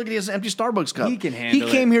drink. Look at his empty Starbucks cup. He can handle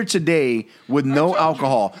He came it. here today with no told you.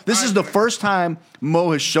 alcohol. This is the first time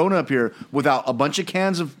Mo has shown up here without a bunch of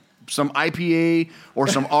cans of some IPA or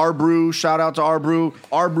some R Brew. Shout out to R Brew.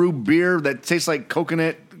 R Brew beer that tastes like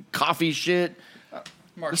coconut coffee shit.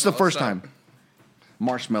 This is the first time.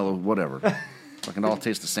 Marshmallow, whatever. Fucking all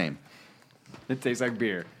taste the same. It tastes like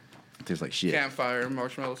beer. It tastes like shit. Campfire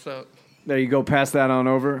marshmallow soap. There you go. Pass that on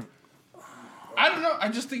over. I don't know. I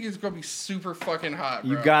just think it's gonna be super fucking hot.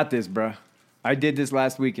 Bro. You got this, bro. I did this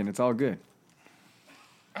last weekend. It's all good.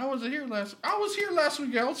 I was here last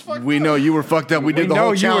week. I was fucked We up. know you were fucked up. We did the know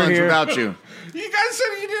whole you were challenge here. without you. You guys said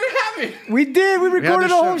you didn't have it. We did. We recorded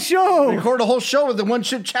the a whole show. Record a whole show with the one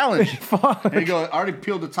chip challenge. There you go. I already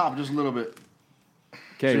peeled the top just a little bit.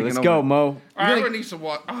 Okay, Shaking let's over. go, Mo. All right, I'm gonna need some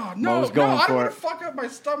water. Oh no, Mo's going no! I for don't want it. to fuck up my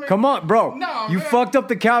stomach. Come on, bro. No, you man. fucked up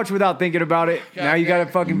the couch without thinking about it. Now you got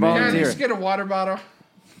to fucking Yeah, volunteer. just get a water bottle.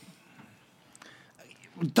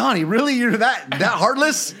 Donnie, really? You're that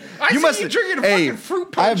heartless? I see you drinking a fucking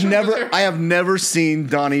fruit punch over there. I have never seen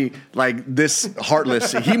Donnie like this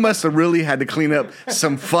heartless. He must have really had to clean up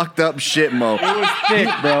some fucked up shit, Mo. Thick,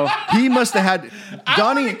 bro. He must have had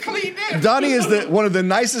Donnie. wanna clean it. Donnie is one of the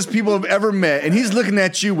nicest people I've ever met, and he's looking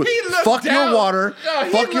at you with He looked fuck down. your water, No,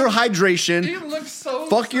 he fuck your looked- hydration, He looks so.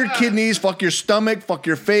 fuck your sad. kidneys, fuck your stomach, fuck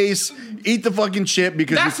your face, eat the fucking chip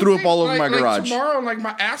because That's you the threw up thing, all over like, my garage. Like tomorrow, like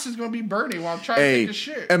my ass is gonna be burning while I'm trying to Hey, take a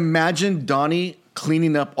shit. imagine Donnie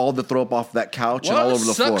cleaning up all the throw up off that couch and Well, all it over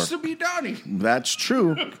the floor. sucks to be Donnie. That's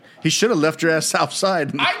true. He should have left your ass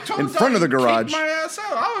outside I told in front of the Donnie, garage. Kick my ass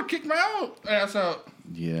out. I would kick my own ass out.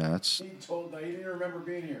 Yeah, that's. He told that he didn't remember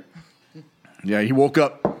being here. Yeah, he woke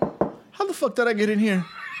up. How the fuck did I get in here?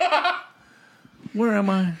 Where am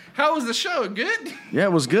I? How was the show? Good. Yeah,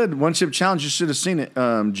 it was good. One chip challenge. You should have seen it.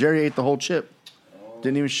 Jerry ate the whole chip.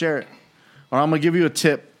 Didn't even share it. All right, I'm gonna give you a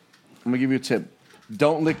tip.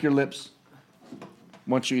 Don't lick your lips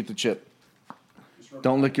once you eat the chip.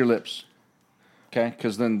 Don't lick your lips. Okay?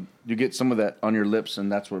 Because then you get some of that on your lips,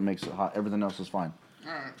 and that's what makes it hot. Everything else is fine.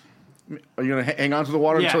 All right. Are you gonna hang on to the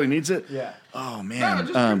water Yeah. until he needs it? Yeah. Oh No, man.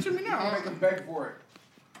 just give it to me now. Beg for it.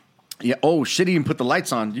 Yeah. Oh shit! He even put the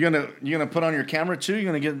lights on. You gonna put on your camera too? You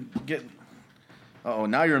gonna get? Oh,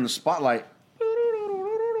 now you're in the spotlight.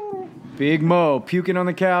 Big Mo puking on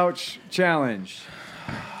the couch challenge.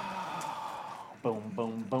 Boom,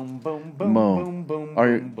 boom, boom, boom, boom, Mo, boom, boom. Are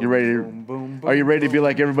you boom, you ready? boom, boom, boom, Are you ready to be boom.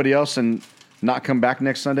 like everybody else and not come back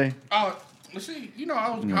next Sunday? Let's see. You know, I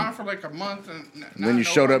was gone for like a month, and And then you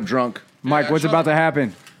showed up drunk. Mike, Yeah, what's shut about up. to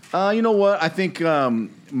happen? You know what? I think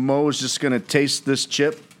Mo is just gonna taste this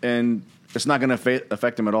chip, and it's not gonna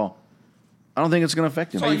affect him at all. I don't think it's gonna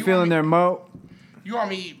affect him. So Are you you feeling want me- there, Mo? You want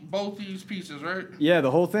me to eat both these pieces, right? Yeah,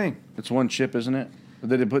 the whole thing. It's one chip, isn't it?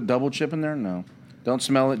 Did they put double chip in there? No. Don't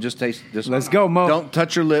smell it. Just taste. Just Let's go, Mo. Don't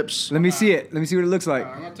touch your lips. Let me see it. Let me see what it looks like.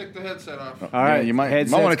 I'm gonna take the headset off. All Yeah, right, you might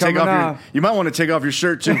headset's want to take coming off your. You might want to take off your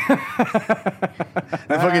shirt too. That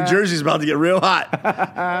fucking jersey's about to get real hot.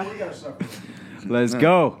 Let's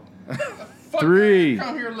go. Fuck, 3, I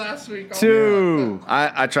come here last week. Oh, 2,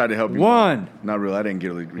 I tried to help you. 1. Not really. I didn't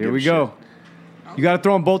get it. Here we go. You got to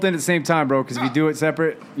throw them both in at the same time, bro, because if you do it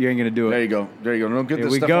separate, you ain't going to do There it. you go. There you go. Don't get Here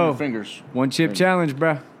this we stuff go. on your fingers. One chip challenge,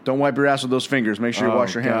 bro. Don't wipe your ass with those fingers. Make sure you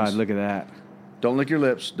wash your hands. God, look at that. Don't lick your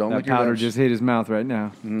lips. Don't That lick your powder lips. just hit his mouth right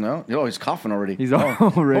now. No. Oh, he's coughing already. He's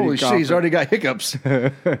already Holy shit! He's coughing. already got hiccups.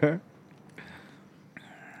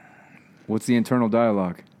 What's the internal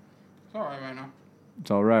dialogue? It's all right now.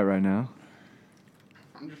 It's all right now.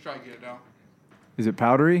 I'm just trying to get it down. Is it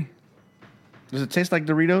powdery? Does it taste like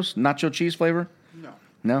Doritos? Nacho cheese flavor? No.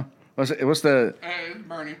 No. What's the? It's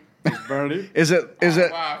burning. Bernie. Is it?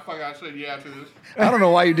 Wow, fuck, I said yeah to this. I don't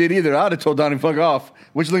know why you did either. I'd have told Donnie fuck off.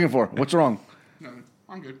 What you looking for? What's wrong? No,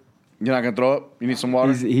 I'm good. You're not gonna throw up? You need some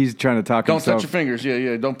water? He's trying to talk Don't himself. touch your fingers.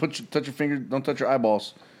 Yeah. Don't touch your fingers. Don't touch your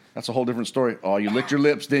eyeballs. That's a whole different story. Oh, you licked your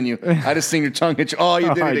lips, didn't you? I just seen your tongue hit you. Oh,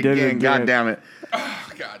 you did I it did it again. God again. damn it. Oh,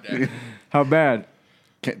 God damn. How bad?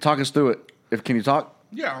 Talk us through it. Can you talk?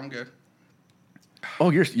 Yeah, I'm good. Oh,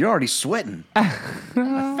 you're already sweating.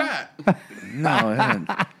 Fat. No, it hasn't.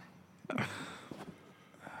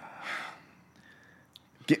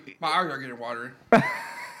 My eyes are getting watery.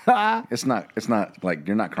 It's not like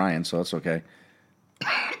you're not crying, so it's okay.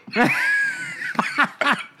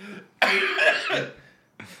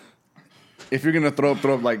 If you're gonna throw up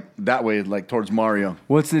like that way, like towards Mario.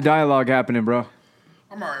 What's the dialogue happening, bro?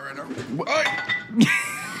 I'm all right right now.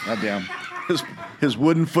 Goddamn. His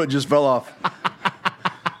wooden foot just fell off.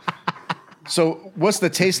 So, what's the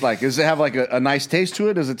taste like? Does it have like a nice taste to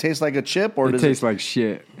it? Does it taste like a chip, or It does tastes like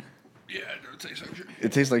shit. Yeah, it don't taste like shit.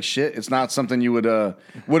 it taste like shit? It's not something you would.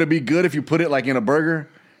 Would it be good if you put it like in a burger,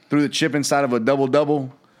 threw the chip inside of a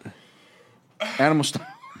double animal style?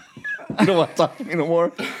 You don't want to talk to me no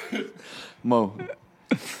more, Mo.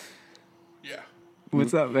 Yeah.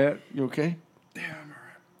 What's up, man? You okay? Yeah, I'm all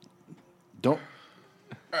right. Don't.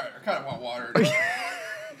 All right, I kind of want water.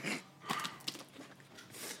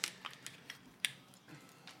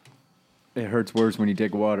 It hurts worse when you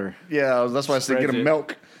take water. Yeah, that's why I said get Spreads him it.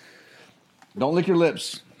 milk. Don't lick your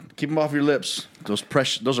lips. Keep them off your lips. Those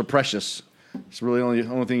are precious. It's really the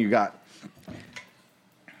only thing you got.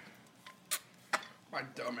 My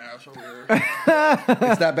dumb ass over here.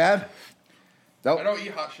 It's that bad? I don't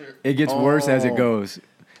eat hot shit. It gets worse as it Oh. goes.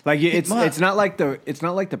 Like it's must. not like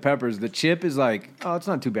the peppers. The chip is like, oh, it's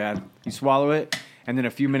not too bad. You swallow it, and then a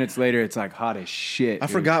few minutes later, it's like hot as shit. I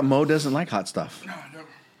dude. forgot Mo doesn't like hot stuff. No, I don't.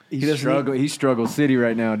 He struggles city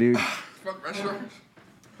right now, dude. Fuck restaurants.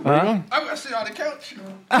 Huh? I'm gonna sit on the couch.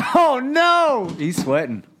 Oh no, he's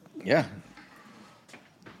sweating. Yeah.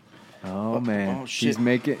 Oh man, oh, shit. he's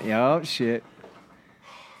making. Oh shit,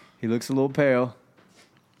 he looks a little pale.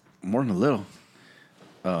 More than a little.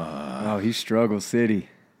 Oh, he struggles city.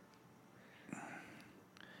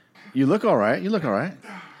 You look all right. You all right?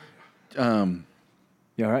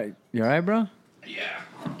 You all right, bro? Yeah.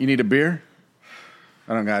 You need a beer?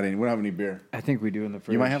 I don't got any. We don't have any beer. I think we do in the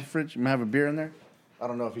fridge. You might have a fridge? You might have a beer in there? I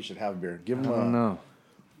don't know if he should have a beer. Give him I don't know.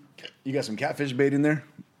 You got some catfish bait in there?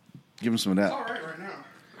 Give him some of that. It's all right now.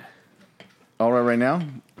 All right now?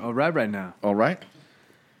 All right now. All right.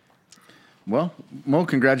 Well, Mo,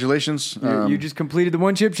 congratulations. You just completed the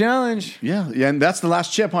one chip challenge. Yeah, and that's the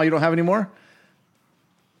last chip, huh? You don't have any more?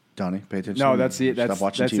 Donnie, pay attention. No, that's it. Stop That's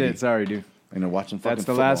watching TV. it. Sorry, dude. And they're watching fucking That's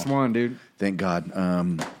the football. last one, dude. Thank God.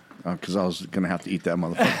 Because I was going to have to eat that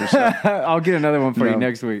motherfucker. So. I'll get another one for you No,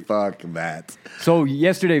 next week. Fuck that. So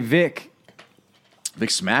yesterday, Vic Vic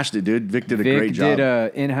smashed it, dude. Vic did a Vic great job. did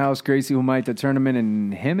a in-house Gracie Humaita tournament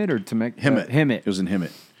in Hemet or Temecula? Hemet. It was in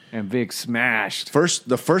Hemet. And Vic smashed.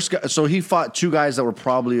 The first guy. So he fought two guys that were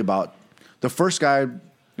probably about the first guy,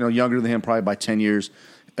 younger than him, probably by 10 years,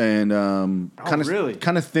 and really?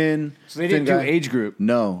 kind of thin. So they thin didn't do guy. age group.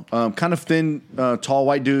 No, kind of thin, tall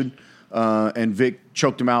white dude, and Vic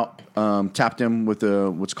choked him out, tapped him with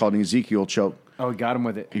what's called an Ezekiel choke. Oh, he got him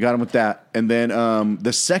with it. He got him with that, and then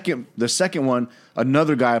the second one,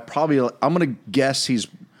 another guy, probably I'm gonna guess he's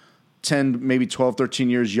 10, maybe 12, 13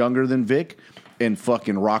 years younger than Vic, and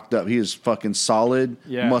fucking rocked up. He is fucking solid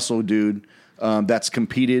muscle dude. That's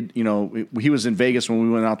competed. He was in Vegas when we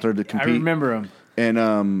went out there to compete. I remember him.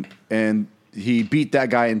 And he beat that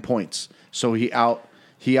guy in points. So he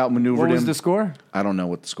outmaneuvered him. What was the score? I don't know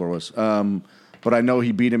what the score was. But I know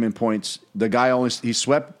he beat him in points. The guy he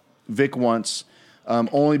swept Vic once,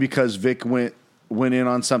 only because Vic went in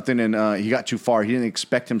on something and he got too far. He didn't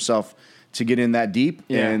expect himself to get in that deep,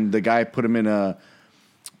 and the guy put him in a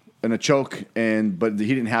choke, but he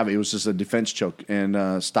didn't have it. It was just a defense choke,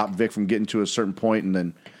 and stopped Vic from getting to a certain point, and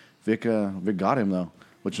then Vic got him though,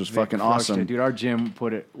 which was fucking awesome. Dude, our gym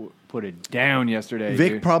put it down yesterday.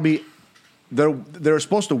 Vic dude. probably they're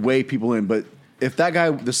supposed to weigh people in, but if that guy,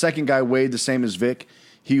 the second guy, weighed the same as Vic,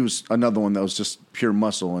 he was another one that was just pure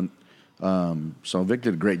muscle, and so Vic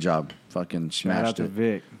did a great job. Fucking Shout out smashed to it.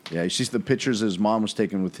 Vic. Yeah, you see the pictures his mom was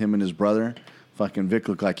taking with him and his brother. Fucking Vic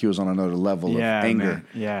looked like he was on another level of anger.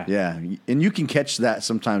 Man. Yeah, and you can catch that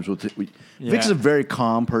sometimes with Vic's Yeah. a very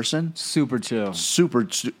calm person. Super chill. Super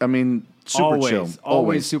chill.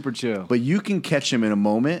 Always super chill. But you can catch him in a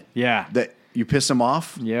moment. Yeah. That you piss him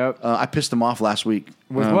off. Yep. I pissed him off last week.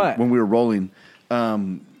 With what? When we were rolling.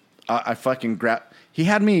 I fucking grabbed. He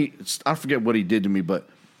had me. I forget what he did to me, but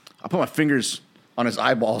I put my fingers on his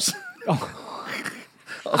eyeballs.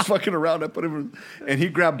 I was fucking around. I put him, and he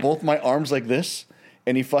grabbed both my arms like this,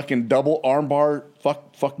 and he fucking double arm bar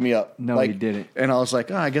fucked me up. No, like, he didn't. And I was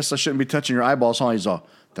like, I guess I shouldn't be touching your eyeballs, huh? He's all,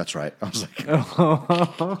 that's right. I was like,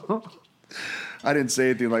 I didn't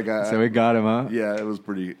say anything like I. So we got him, huh? Yeah, it was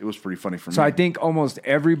pretty funny for me. So I think almost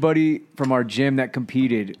everybody from our gym that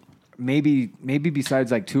competed, maybe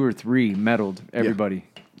besides like 2 or 3, medaled. Everybody.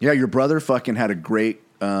 Yeah, your brother fucking had a great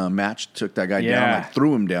match. Took that guy down, like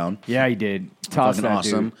threw him down. Yeah, he did. Tossed Fucking that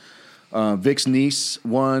awesome. dude. Vic's niece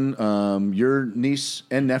won. Your niece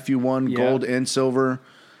and nephew won gold and silver.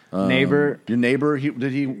 Neighbor. Your neighbor,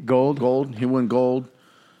 did he Gold. Gold. He won gold.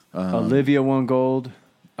 Olivia won gold.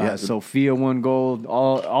 Yeah, Sophia won gold.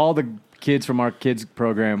 All the kids from our kids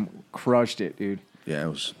program crushed it, dude. Yeah,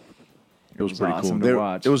 it It was pretty awesome cool. to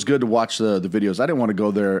watch. It was good to watch the videos. I didn't want to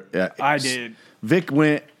go there. I did. Vic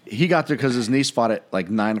went. He got there because his niece fought at like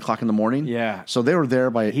 9 o'clock in the morning. Yeah. So they were there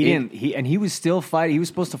by. He 8. didn't. He was still fighting. He was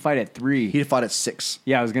supposed to fight at 3. He fought at 6.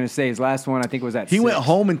 Yeah, I was gonna say his last one. I think was at. He 6. went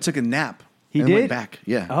home and took a nap. He and did? Went back.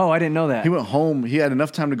 Yeah. Oh, I didn't know that. He went home. He had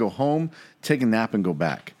enough time to go home, take a nap, and go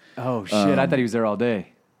back. Oh shit! I thought he was there all day.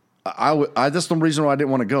 That's the reason why I didn't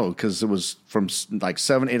want to go, because it was from like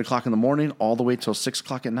 7, 8 o'clock in the morning all the way till 6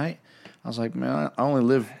 o'clock at night. I was like, man, I only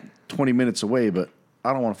live 20 minutes away, but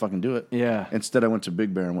I don't want to fucking do it. Yeah. Instead, I went to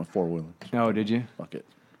Big Bear and went 4-wheeling. Oh, did you? Fuck it.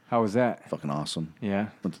 How was that? Fucking awesome. Yeah.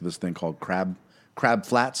 Went to this thing called Crab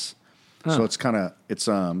Flats. So it's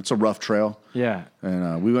a rough trail. Yeah.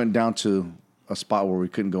 And we went down to a spot where we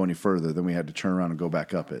couldn't go any further. Then we had to turn around and go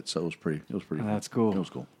back up it. So it was pretty. That's cool. It was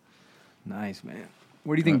cool. Nice, man.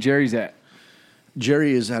 Where do you think Jerry's at?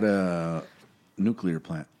 Jerry is at a nuclear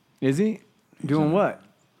plant. Is he doing what?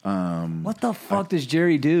 What the fuck does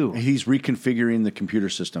Jerry do? He's reconfiguring the computer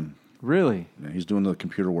system. Really? Yeah, he's doing the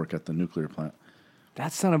computer work at the nuclear plant.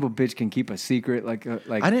 That son of a bitch can keep a secret like.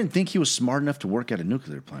 I didn't think he was smart enough to work at a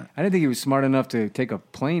nuclear plant. I didn't think he was smart enough to take a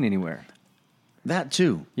plane anywhere. That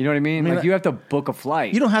too. You know what I mean? Like you have to book a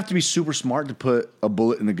flight. You don't have to be super smart to put a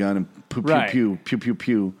bullet in the gun and pew pew Right. pew pew pew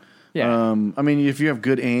pew. Yeah. I mean, if you have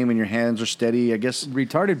good aim and your hands are steady, I guess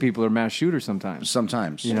Retarded people are mass shooters sometimes.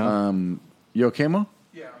 sometimes. You know? You okay, Mo?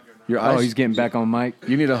 Yeah, I'm good. Your eyes. Oh, he's getting back on mic.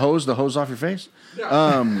 You need a hose to hose off your face.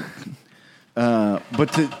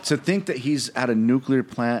 But to think that he's at a nuclear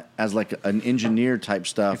plant as like an engineer type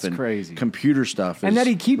stuff It's and crazy. computer stuff, And is that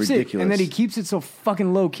he keeps ridiculous. it, and that he keeps it so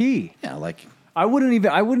fucking low key. Yeah, like I wouldn't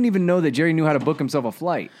even know that Jerry knew how to book himself a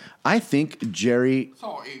flight. I think Jerry. It's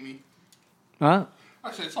all Amy. Huh?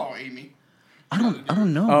 I said it's all Amy. I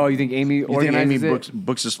don't know. Oh, you think Amy You think organizes Amy it?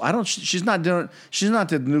 books this? I don't. She's not doing. She's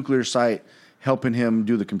not at the nuclear site helping him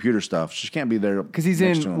do the computer stuff. She can't be there Because he's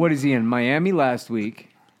next to in, him. what is he in? Miami last week,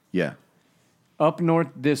 Yeah, up north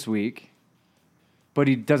this week, but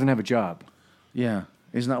he doesn't have a job. yeah.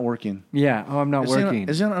 He's not working. Yeah. Oh, I'm not working.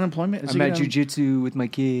 Is he on unemployment? Is I'm he at getting- jujitsu with my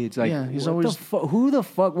kids. Like, Yeah, he's what always- who the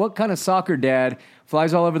fuck? What kind of soccer dad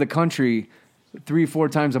flies all over the country 3-4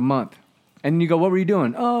 times a month? And you go, what were you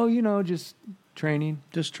doing? Oh, just training.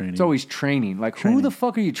 just training. It's always training. Like, who Training. the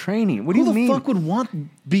fuck are you training? What do Who you the mean? fuck would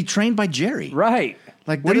be trained by Jerry? Right.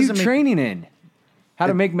 Like, what that are you doesn't make- training in? How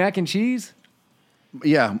to make mac and cheese?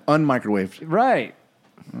 Yeah, unmicrowaved. Right.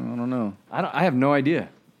 I don't know. I have no idea.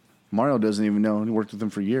 Mario doesn't even know. He worked with him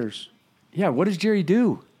for years. Yeah, what does Jerry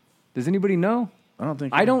do? Does anybody know? I don't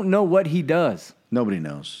think. I don't know what he does. Nobody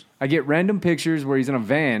knows. I get random pictures where he's in a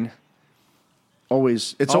van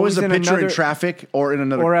Always, it's Always always a in picture in another- traffic or in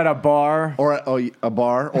another, or at a bar or at a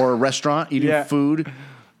bar or a restaurant eating Yeah. food,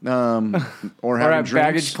 or or having at drinks.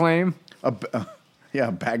 baggage claim.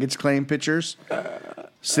 Baggage claim pictures.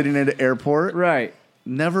 Sitting at an airport. Right.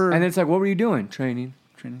 Never. And it's like, what were you doing? Training.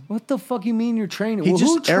 Training. What the fuck you mean you're training? He Well,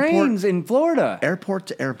 who just airport- trains in Florida? airport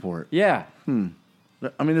to airport. Yeah. I mean,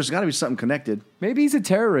 there's got to be something connected. Maybe he's a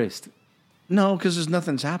terrorist. No, because there's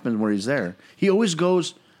nothing's happened where he's there. He always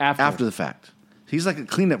goes After. after the fact. He's like a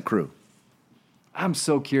cleanup crew. I'm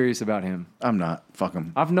so curious about him. I'm not. Fuck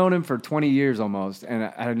him. I've known him for 20 years almost,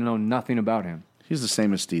 and I know nothing about him. He's the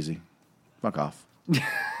same as Steezy. Fuck off.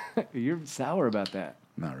 You're sour about that.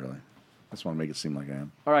 Not really. I just want to make it seem like I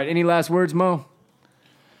am. All right, any last words, Mo?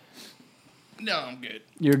 No, I'm good.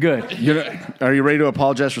 You're good. Are you ready to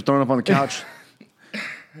apologize for throwing up on the couch?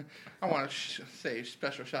 I want to say a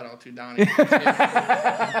special shout out to Donnie.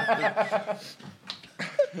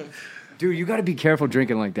 Dude, you got to be careful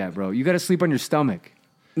drinking like that, bro. You got to sleep on your stomach.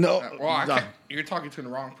 No. You're talking to the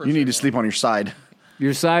wrong person. You need to sleep on your side.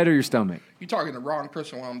 Your side or your stomach? You're talking to the wrong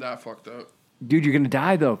person while I'm that fucked up. Dude, you're going to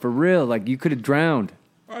die, though, for real. Like, you could have drowned.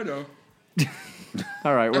 I know.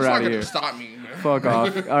 All right, we're That's out not of going here. to stop me. Man. Fuck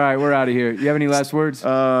off. All right, we're out of here. You have any last words?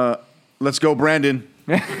 Let's go, Brandon.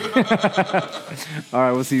 All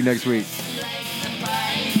right, we'll see you next week.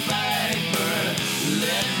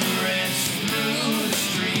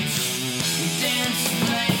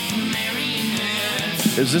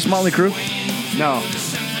 Is this Motley Crue? No.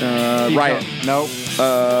 Riot. Nope.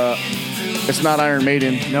 It's not Iron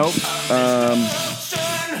Maiden. Nope.